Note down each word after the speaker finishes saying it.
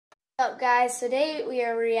What's up, guys? Today we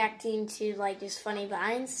are reacting to like just funny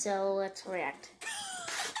vines, so let's react.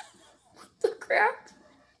 What the crap?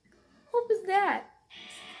 What was that?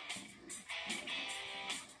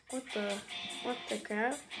 What the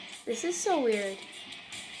crap? This is so weird.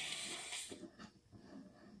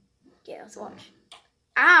 Yeah, let's watch.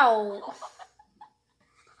 Ow!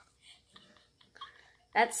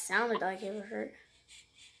 That sounded like it would hurt.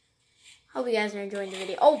 Hope you guys are enjoying the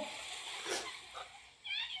video. Oh!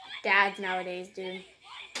 Dads nowadays, dude.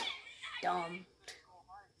 Dumb.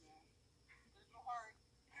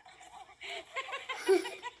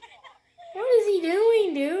 What is he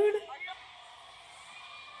doing, dude?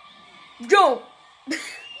 Go!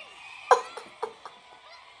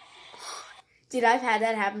 Dude, I've had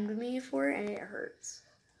that happen to me before, and it hurts.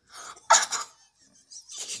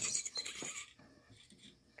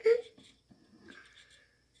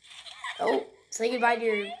 Oh, say goodbye to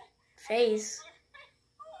your face.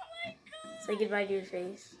 Say goodbye to your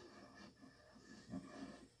face.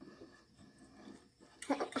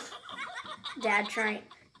 Dad trying.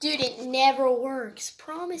 Dude, it never works.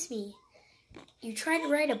 Promise me. You try to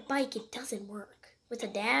ride a bike, it doesn't work. With a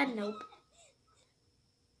dad, nope.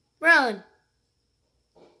 Run.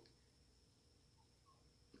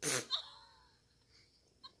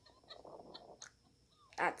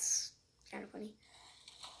 That's kind of funny.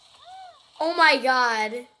 Oh my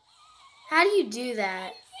god. How do you do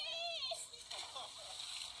that?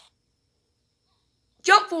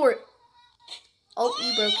 Jump for it. Oh,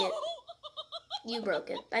 you broke it. You broke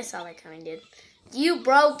it. I saw that coming, dude. You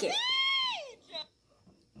broke it.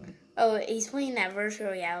 Oh, he's playing that virtual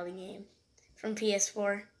reality game from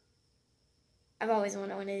PS4. I've always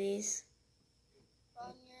wanted one of these.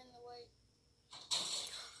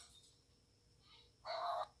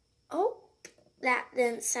 Oh, that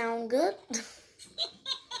didn't sound good.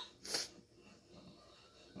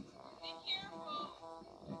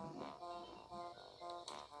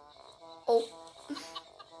 Oh.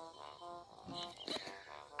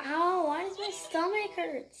 Ow, why does my stomach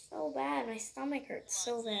hurt so bad? My stomach hurts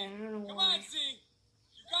so bad. I don't know why. Come on, Z.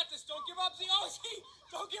 You got this. Don't give up, Z. Oh, Z.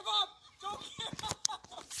 Don't give up. Don't give up.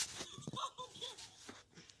 Don't give up.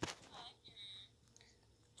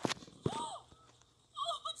 Oh,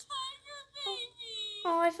 Tiger baby.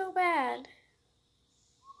 Oh, I feel bad.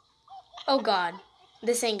 Oh, God.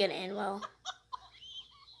 This ain't gonna end well.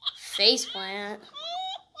 Faceplant.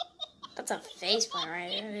 That's a faceplant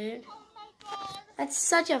right there, dude. That's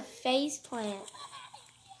such a faceplant.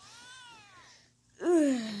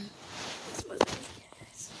 Okay,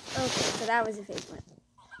 so that was a faceplant.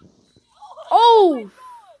 Oh!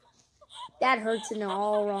 That hurts in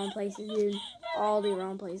all wrong places, dude. All the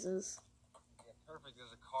wrong places. Yeah, perfect.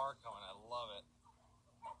 There's a car coming. I love it.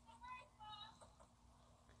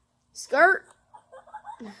 Skirt!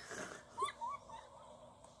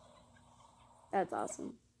 That's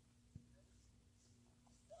awesome.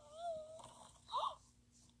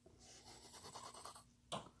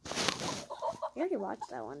 We already watched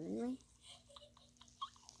that one, didn't we?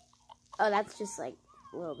 Oh, that's just like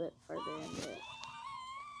a little bit further into it.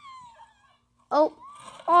 Oh!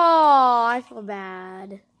 Oh, I feel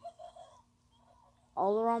bad.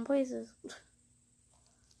 All the wrong places.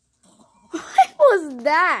 What was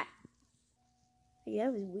that? Yeah,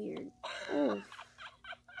 that was weird. Oh.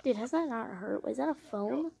 Dude, has that not hurt? Was that a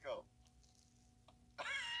phone? Go.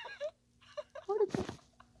 What is that?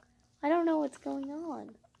 I don't know what's going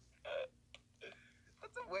on.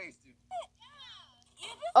 That's a waste, dude.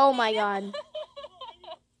 Oh my god.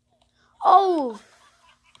 Oh!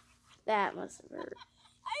 That must have hurt.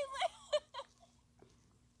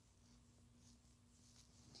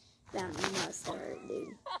 That must have hurt,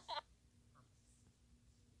 dude.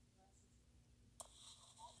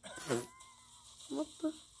 What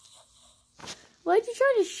the? Why'd you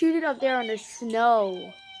try to shoot it up there on the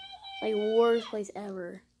snow? Like, worst place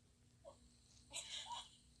ever.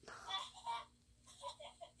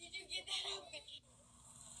 Did you get that open?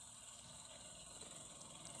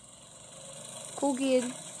 Cool kid.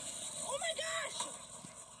 Oh my gosh!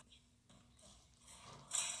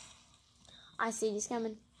 I see he's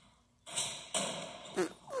coming.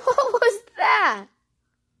 What was that?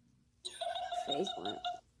 Faceplant.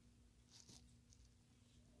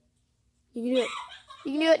 You can do it.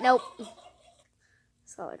 You can do it. Nope.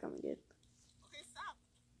 Saw that coming, dude. Okay, stop.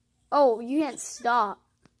 Oh, you can't stop.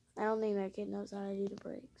 I don't think that kid knows how to do the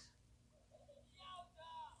brakes.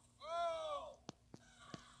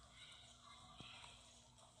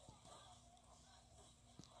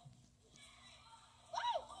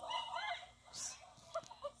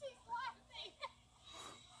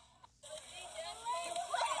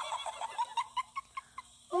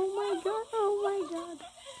 Oh my god.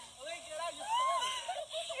 Elaine, get out your phone.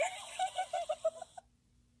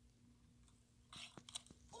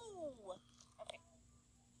 Ooh. Okay.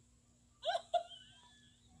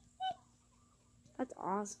 That's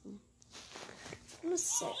awesome. I'm gonna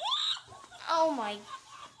say. Oh my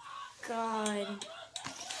god.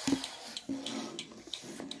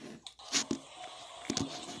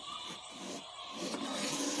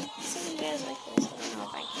 Some of you guys like this. I don't know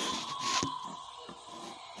if I can.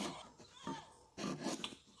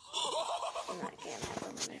 I'm not gonna have them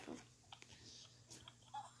on my phone.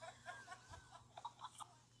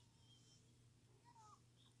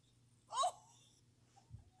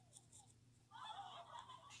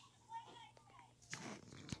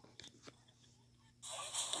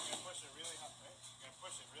 Push it really hard, right? You're gonna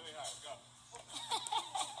push it really hard. Go.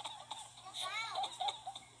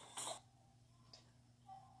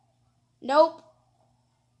 Nope.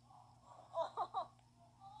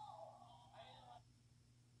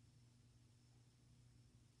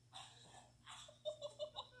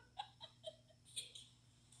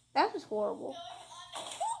 That was horrible.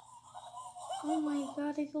 Oh my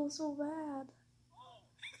god, I feel so bad.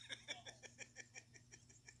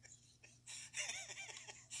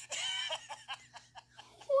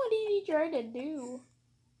 What did he try to do?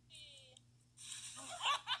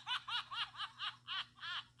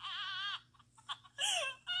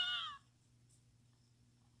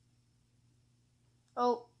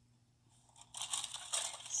 Oh.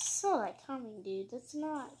 Saw that coming, dude. That's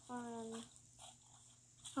not fun.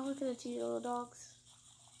 Oh, look at the 2 little dogs.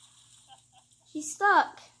 He's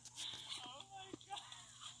stuck. Oh my god.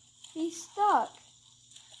 He's stuck.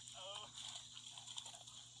 Oh.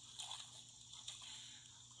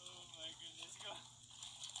 Oh my goodness. Go.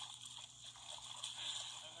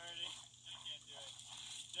 I'm hurting. I can't do it.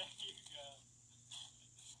 There you go.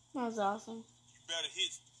 That was awesome. You better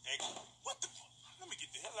hit. What the fuck? Let me get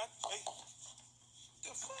the hell out. Hey.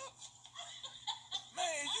 The fuck?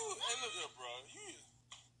 Man, you. Hey, look here, bro. You.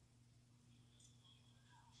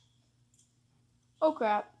 Oh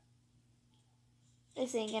crap.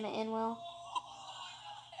 This ain't gonna end well.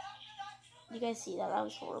 You guys see that? That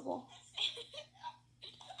was horrible.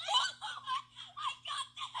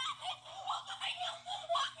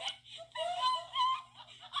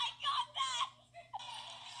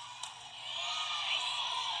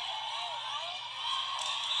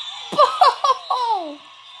 Oh,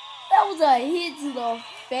 that was a hit to the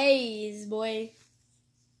face, boy.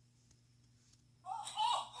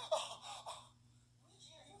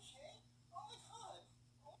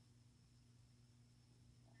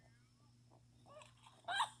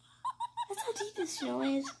 That's how deep this snow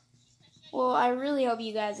is. Well, I really hope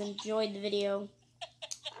you guys enjoyed the video.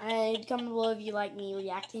 Comment below if you like me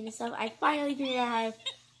reacting and stuff. I finally figured out how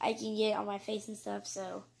I can get on my face and stuff,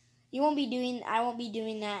 so I won't be doing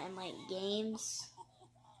that in like games,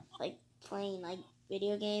 like playing like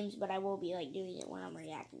video games, but I will be like doing it when I'm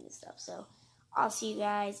reacting and stuff. So I'll see you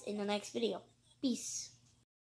guys in the next video. Peace.